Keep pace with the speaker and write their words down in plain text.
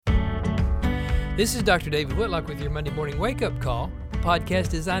This is Dr. David Whitlock with your Monday Morning Wake Up Call, a podcast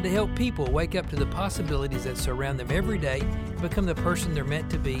designed to help people wake up to the possibilities that surround them every day and become the person they're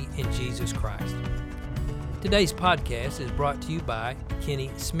meant to be in Jesus Christ. Today's podcast is brought to you by Kenny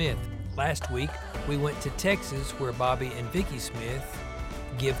Smith. Last week, we went to Texas where Bobby and Vicki Smith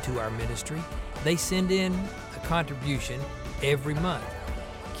give to our ministry. They send in a contribution every month.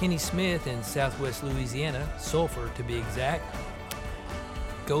 Kenny Smith in Southwest Louisiana, Sulphur to be exact,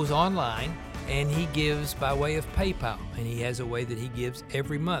 goes online and he gives by way of PayPal, and he has a way that he gives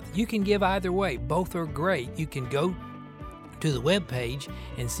every month. You can give either way. Both are great. You can go to the webpage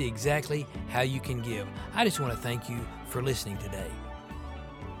and see exactly how you can give. I just want to thank you for listening today.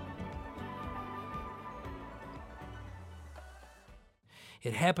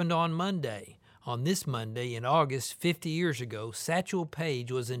 It happened on Monday. On this Monday in August 50 years ago, Satchel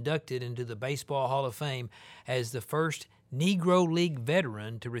Paige was inducted into the Baseball Hall of Fame as the first Negro League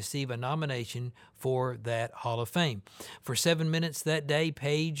veteran to receive a nomination for that Hall of Fame. For 7 minutes that day,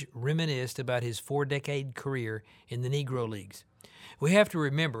 Paige reminisced about his 4-decade career in the Negro Leagues. We have to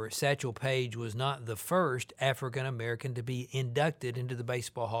remember Satchel Paige was not the first African American to be inducted into the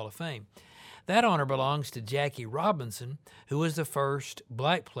Baseball Hall of Fame. That honor belongs to Jackie Robinson, who was the first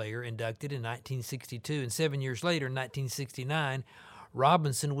black player inducted in 1962, and 7 years later, in 1969,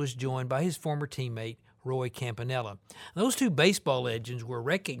 Robinson was joined by his former teammate, Roy Campanella. Those two baseball legends were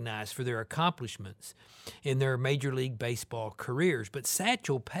recognized for their accomplishments in their Major League Baseball careers, but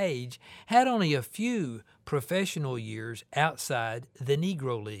Satchel Paige had only a few professional years outside the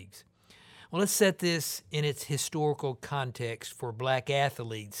Negro Leagues. Well, let's set this in its historical context for black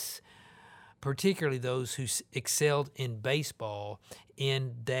athletes, particularly those who excelled in baseball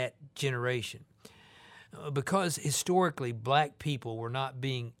in that generation. Because historically black people were not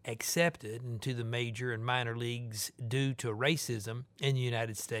being accepted into the major and minor leagues due to racism in the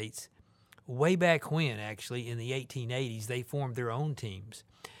United States, way back when, actually, in the 1880s, they formed their own teams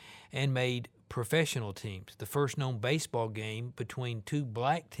and made professional teams. The first known baseball game between two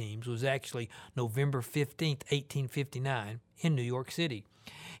black teams was actually November 15th, 1859 in New York City.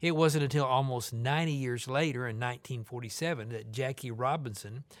 It wasn't until almost 90 years later in 1947 that Jackie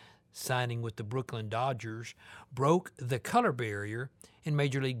Robinson, signing with the Brooklyn Dodgers, broke the color barrier in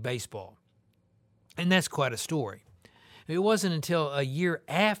Major League Baseball. And that's quite a story. It wasn't until a year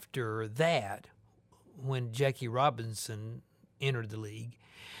after that, when Jackie Robinson entered the league,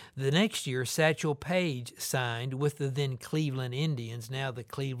 the next year Satchel Paige signed with the then Cleveland Indians, now the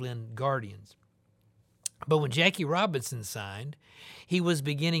Cleveland Guardians. But when Jackie Robinson signed, he was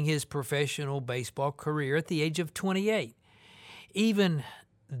beginning his professional baseball career at the age of 28. Even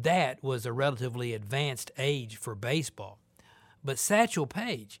that was a relatively advanced age for baseball. But Satchel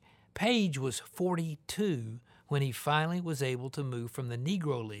Paige was 42 when he finally was able to move from the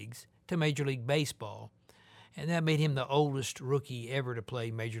Negro Leagues to Major League Baseball, and that made him the oldest rookie ever to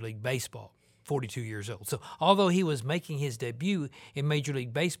play Major League Baseball, 42 years old. So although he was making his debut in Major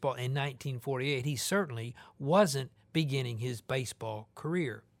League Baseball in 1948, he certainly wasn't beginning his baseball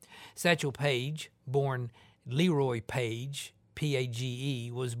career. Satchel Paige, born Leroy Page, P-A-G-E,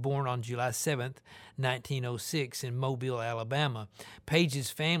 was born on July 7th, 1906 in Mobile, Alabama.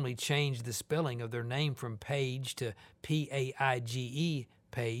 Page's family changed the spelling of their name from Page to P-A-I-G-E,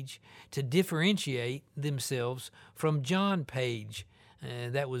 Page, to differentiate themselves from John Page.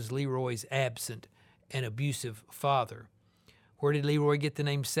 That was Leroy's absent and abusive father. Where did Leroy get the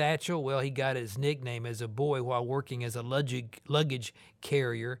name Satchel? Well, he got his nickname as a boy while working as a luggage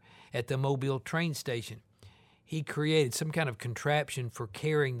carrier at the Mobile train station. He created some kind of contraption for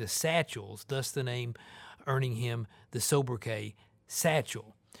carrying the satchels, thus the name earning him the sobriquet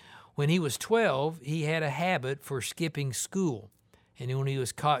Satchel. When he was 12, he had a habit for skipping school. And when he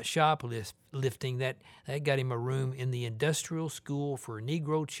was caught shoplifting, that got him a room in the Industrial School for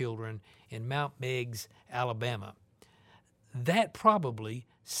Negro Children in Mount Meigs, Alabama. That probably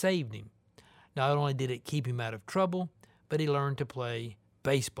saved him. Not only did it keep him out of trouble, but he learned to play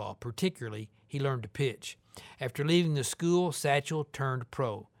baseball. Particularly, he learned to pitch. After leaving the school, Satchel turned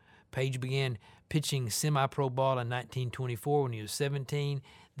pro. Paige began pitching semi-pro ball in 1924 when he was 17,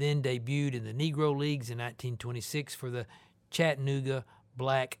 then debuted in the Negro Leagues in 1926 for the Chattanooga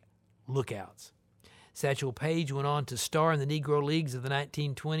Black Lookouts. Satchel Paige went on to star in the Negro Leagues of the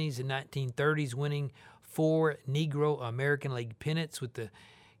 1920s and 1930s, winning 4 Negro American League pennants with the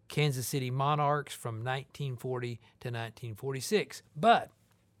Kansas City Monarchs from 1940 to 1946. But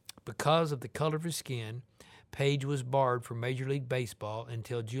because of the color of his skin, Paige was barred from Major League Baseball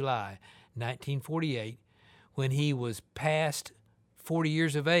until July 1948, when he was past 40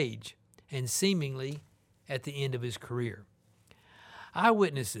 years of age and seemingly at the end of his career.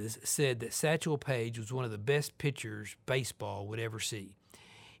 Eyewitnesses said that Satchel Paige was one of the best pitchers baseball would ever see.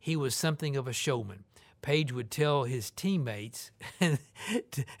 He was something of a showman. Paige would tell his teammates, and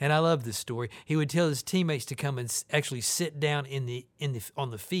I love this story. He would tell his teammates to come and actually sit down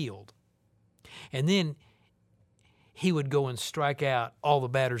on the field, and then he would go and strike out all the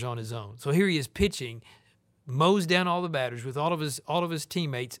batters on his own. So here he is pitching, mows down all the batters with all of his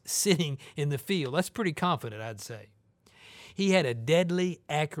teammates sitting in the field. That's pretty confident, I'd say. He had a deadly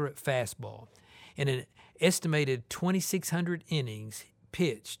accurate fastball. In an estimated 2,600 innings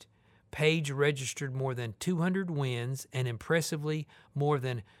pitched, Paige registered more than 200 wins and impressively more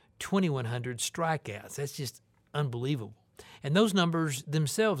than 2,100 strikeouts. That's just unbelievable. And those numbers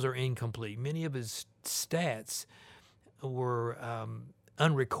themselves are incomplete. Many of his stats were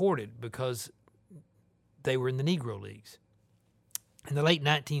unrecorded because they were in the Negro Leagues. In the late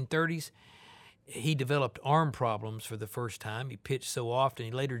 1930s, he developed arm problems for the first time. He pitched so often.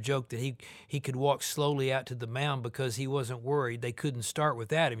 He later joked that he could walk slowly out to the mound because he wasn't worried they couldn't start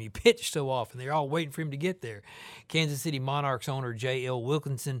without him. He pitched so often. They're all waiting for him to get there. Kansas City Monarchs owner J.L.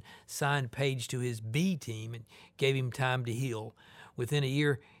 Wilkinson signed Paige to his B team and gave him time to heal. Within a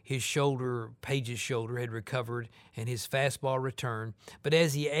year, Paige's shoulder had recovered and his fastball returned. But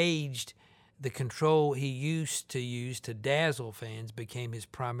as he aged, the control he used to use to dazzle fans became his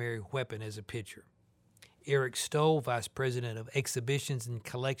primary weapon as a pitcher. Eric Stoll, vice president of exhibitions and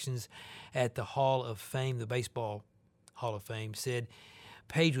collections at the Hall of Fame, the Baseball Hall of Fame, said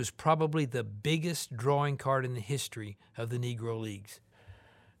Paige was probably the biggest drawing card in the history of the Negro Leagues.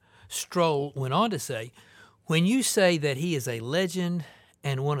 Stoll went on to say, "When you say that he is a legend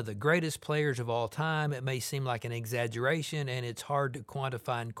and one of the greatest players of all time, it may seem like an exaggeration and it's hard to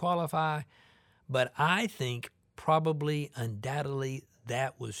quantify and qualify, but I think probably undoubtedly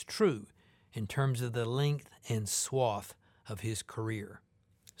that was true in terms of the length and swath of his career."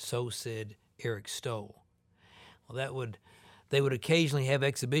 So said Eric Stoll. Well, they would occasionally have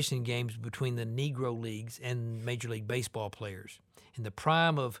exhibition games between the Negro Leagues and Major League Baseball players. In the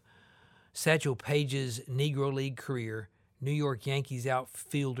prime of Satchel Paige's Negro League career, New York Yankees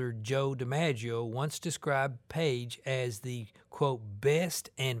outfielder Joe DiMaggio once described Paige as the, quote,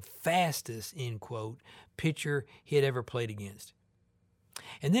 best and fastest, end quote, pitcher he had ever played against.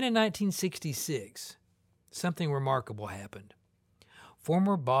 And then in 1966, something remarkable happened.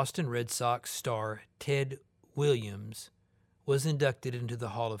 Former Boston Red Sox star Ted Williams was inducted into the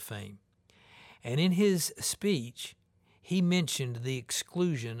Hall of Fame. And in his speech, he mentioned the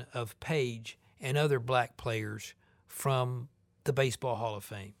exclusion of Paige and other black players from the Baseball Hall of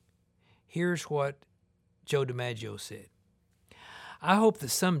Fame. Here's what Joe DiMaggio said. "I hope that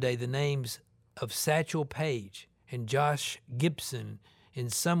someday the names of Satchel Paige and Josh Gibson in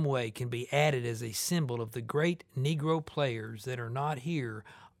some way can be added as a symbol of the great Negro players that are not here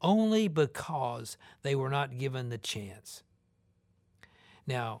only because they were not given the chance."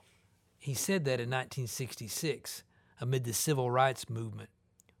 Now, he said that in 1966 amid the Civil Rights Movement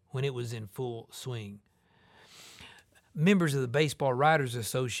when it was in full swing. Members of the Baseball Writers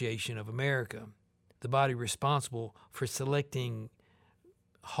Association of America, the body responsible for selecting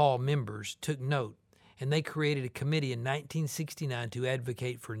Hall members, took note, and they created a committee in 1969 to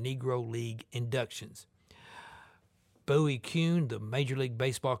advocate for Negro League inductions. Bowie Kuhn, the Major League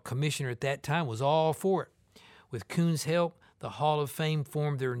Baseball commissioner at that time, was all for it. With Kuhn's help, the Hall of Fame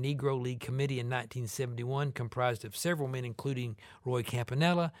formed their Negro League Committee in 1971, comprised of several men, including Roy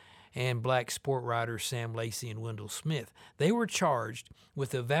Campanella and black sport writers Sam Lacey and Wendell Smith. They were charged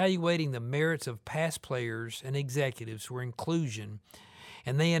with evaluating the merits of past players and executives for inclusion,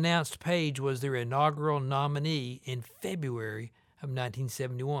 and they announced Paige was their inaugural nominee in February of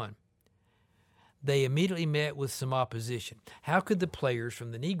 1971. They immediately met with some opposition. How could the players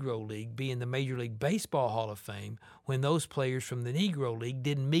from the Negro League be in the Major League Baseball Hall of Fame when those players from the Negro League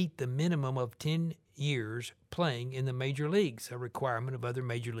didn't meet the minimum of 10 years playing in the major leagues, a requirement of other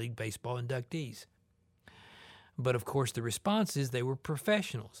Major League Baseball inductees? But of course, the response is they were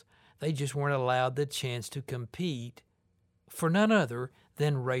professionals. They just weren't allowed the chance to compete for none other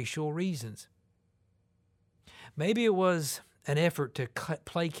than racial reasons. Maybe it was an effort to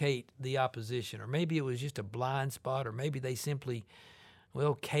placate the opposition, or maybe it was just a blind spot, or maybe they simply,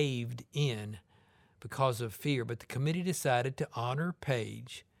 caved in because of fear. But the committee decided to honor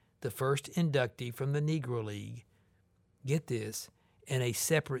Paige, the first inductee from the Negro League, get this, in a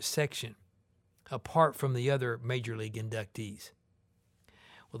separate section, apart from the other Major League inductees.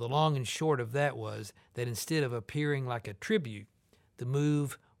 Well, the long and short of that was that instead of appearing like a tribute, the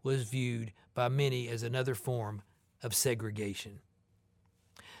move was viewed by many as another form of segregation.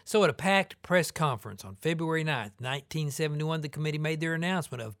 So at a packed press conference on February 9th, 1971, the committee made their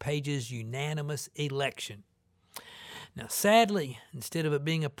announcement of Page's unanimous election. Now, sadly, instead of it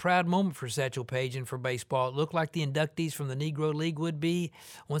being a proud moment for Satchel Paige and for baseball, it looked like the inductees from the Negro League would be,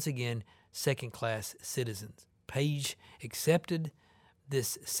 once again, second-class citizens. Page accepted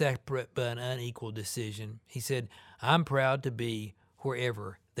this separate but unequal decision. He said, "I'm proud to be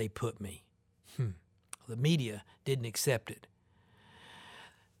wherever they put me." The media didn't accept it.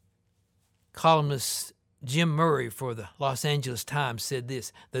 Columnist Jim Murray for the Los Angeles Times said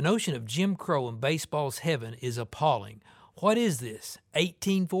this: "The notion of Jim Crow in baseball's heaven is appalling. What is this,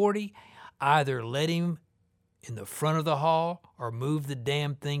 1840? Either let him in the front of the hall or move the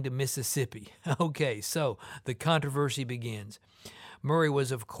damn thing to Mississippi." Okay, so the controversy begins. Murray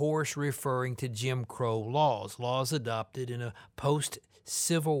was, of course, referring to Jim Crow laws adopted in a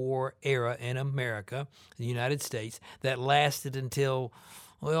post-Civil War era in America, the United States, that lasted until,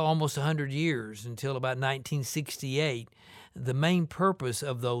 well, almost 100 years, until about 1968. The main purpose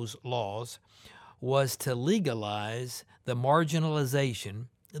of those laws was to legalize the marginalization,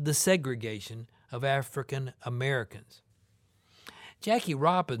 the segregation of African Americans. Jackie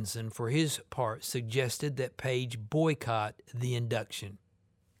Robinson, for his part, suggested that Page boycott the induction.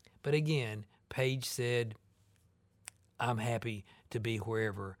 But again, Page said, "I'm happy to be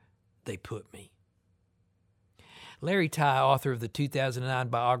wherever they put me." Larry Tye, author of the 2009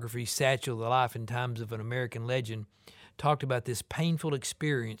 biography Satchel, The Life and Times of an American Legend, talked about this painful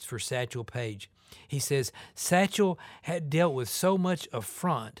experience for Satchel Paige. He says, "Satchel had dealt with so much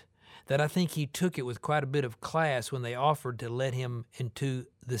affront that I think he took it with quite a bit of class when they offered to let him into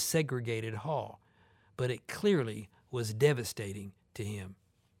the segregated hall, but it clearly was devastating to him."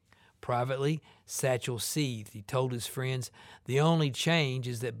 Privately, Satchel seethed. He told his friends, "The only change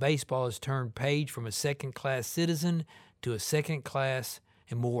is that baseball has turned Page from a second-class citizen to a second-class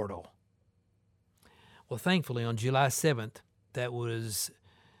immortal." Well, thankfully, on July 7th, that was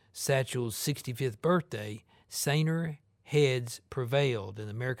Satchel's 65th birthday, saner heads prevailed, and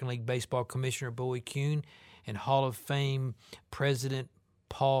American League Baseball Commissioner Bowie Kuhn and Hall of Fame President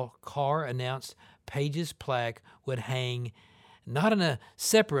Paul Carr announced Page's plaque would hang not in a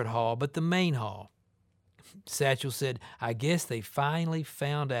separate hall, but the main hall. Satchel said, "I guess they finally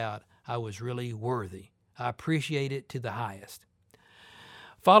found out I was really worthy. I appreciate it to the highest."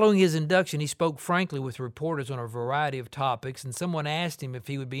 Following his induction, he spoke frankly with reporters on a variety of topics, and someone asked him if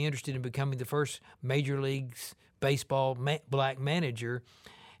he would be interested in becoming the first Major League Baseball black manager,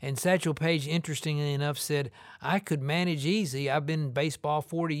 and Satchel Paige, interestingly enough, said, "I could manage easy. I've been in baseball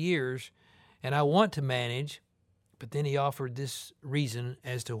 40 years, and I want to manage." But then he offered this reason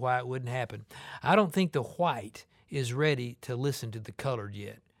as to why it wouldn't happen: "I don't think the white is ready to listen to the colored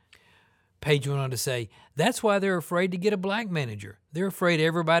yet." Page went on to say, "That's why they're afraid to get a black manager. They're afraid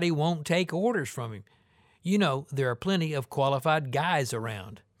everybody won't take orders from him. You know, there are plenty of qualified guys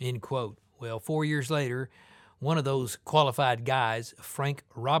around," end quote. Well, 4 years later, one of those qualified guys, Frank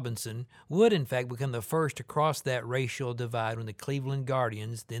Robinson, would in fact become the first to cross that racial divide when the Cleveland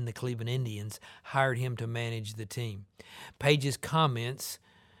Guardians, then the Cleveland Indians, hired him to manage the team. Page's comments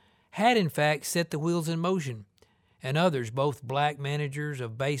had in fact set the wheels in motion, and others, both black managers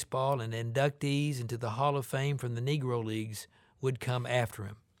of baseball and inductees into the Hall of Fame from the Negro Leagues, would come after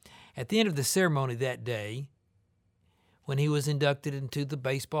him. At the end of the ceremony that day, when he was inducted into the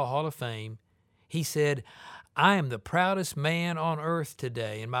Baseball Hall of Fame, he said, "I am the proudest man on earth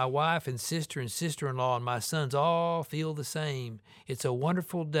today, and my wife and sister-in-law and my sons all feel the same. It's a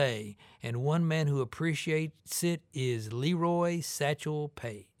wonderful day, and one man who appreciates it is Leroy Satchel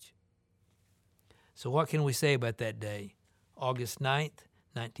Paige." So what can we say about that day, August 9th,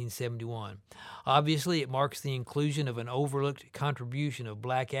 1971? Obviously, it marks the inclusion of an overlooked contribution of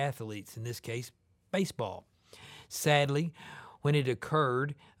black athletes, in this case, baseball. Sadly, when it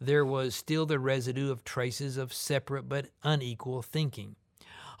occurred, there was still the residue of traces of separate but unequal thinking.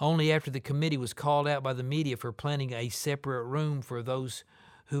 Only after the committee was called out by the media for planning a separate room for those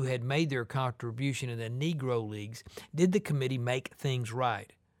who had made their contribution in the Negro Leagues did the committee make things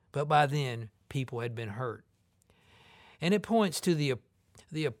right. But by then, people had been hurt. And it points to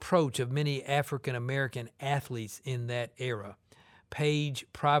the approach of many African American athletes in that era. Page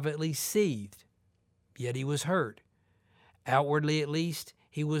privately seethed, yet he was hurt. Outwardly, at least,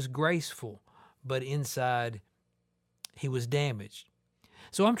 he was graceful, but inside, he was damaged.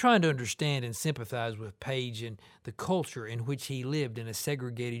 So I'm trying to understand and sympathize with Page and the culture in which he lived in a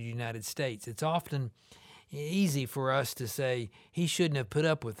segregated United States. It's often easy for us to say he shouldn't have put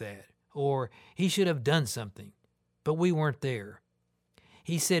up with that, or he should have done something, but we weren't there.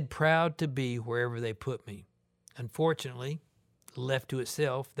 He said, "Proud to be wherever they put me." Unfortunately, Left to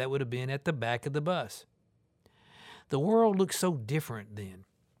itself, that would have been at the back of the bus. The world looked so different then.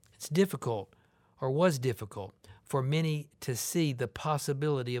 It's difficult, or was difficult, for many to see the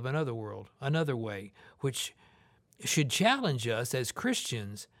possibility of another world, another way, which should challenge us as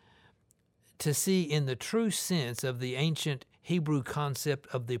Christians to see in the true sense of the ancient Hebrew concept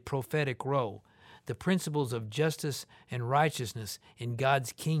of the prophetic role, the principles of justice and righteousness in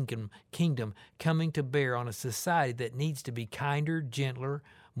God's kingdom coming to bear on a society that needs to be kinder, gentler,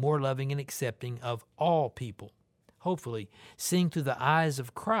 more loving and accepting of all people. Hopefully, seeing through the eyes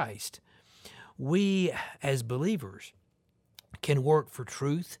of Christ, we as believers can work for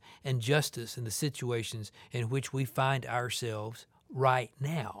truth and justice in the situations in which we find ourselves right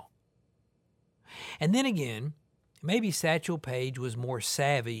now. And then again, maybe Satchel Paige was more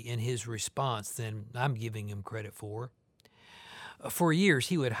savvy in his response than I'm giving him credit for. For years,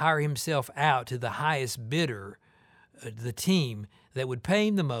 he would hire himself out to the highest bidder, the team that would pay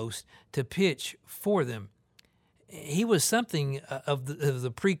him the most, to pitch for them. He was something of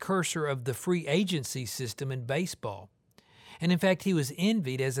the precursor of the free agency system in baseball. And in fact, he was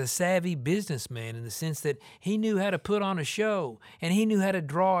envied as a savvy businessman in the sense that he knew how to put on a show and he knew how to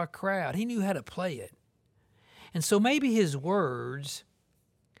draw a crowd. He knew how to play it. And so maybe his words,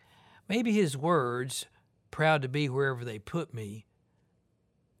 proud to be wherever they put me,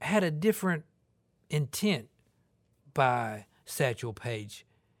 had a different intent by Satchel Paige.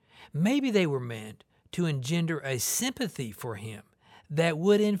 Maybe they were meant to engender a sympathy for him that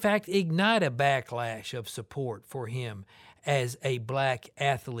would in fact ignite a backlash of support for him as a black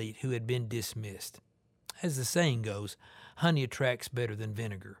athlete who had been dismissed. As the saying goes, honey attracts better than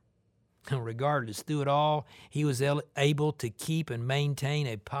vinegar. Regardless, through it all, he was able to keep and maintain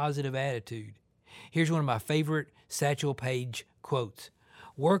a positive attitude. Here's one of my favorite Satchel Paige quotes.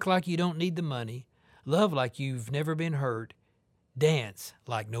 Work like you don't need the money, love like you've never been hurt, dance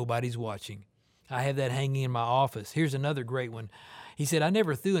like nobody's watching. I have that hanging in my office. Here's another great one. He said, I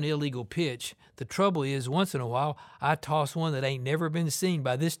never threw an illegal pitch. The trouble is, once in a while, I toss one that ain't never been seen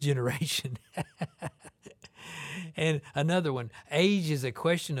by this generation. And another one, age is a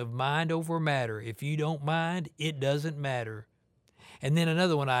question of mind over matter. If you don't mind, it doesn't matter. And then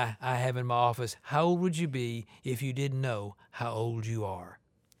another one I have in my office, how old would you be if you didn't know how old you are?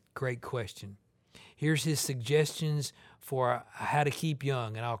 Great question. Here's his suggestions for how to keep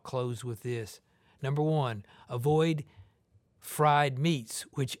young, and I'll close with this. Number 1, avoid fried meats,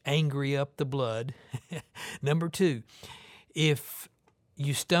 which angry up the blood. Number 2, if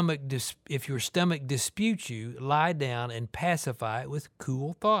your stomach disputes you, lie down and pacify it with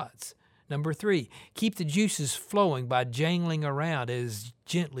cool thoughts. Number 3, keep the juices flowing by jangling around as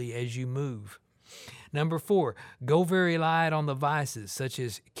gently as you move. Number 4, go very light on the vices, such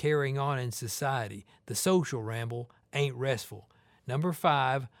as carrying on in society. The social ramble ain't restful. Number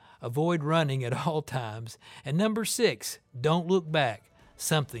 5, avoid running at all times. And number 6, don't look back.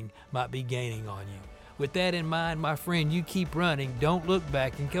 Something might be gaining on you. With that in mind, my friend, you keep running, don't look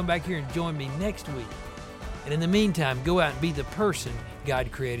back, and come back here and join me next week. And in the meantime, go out and be the person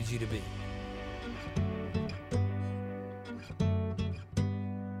God created you to be.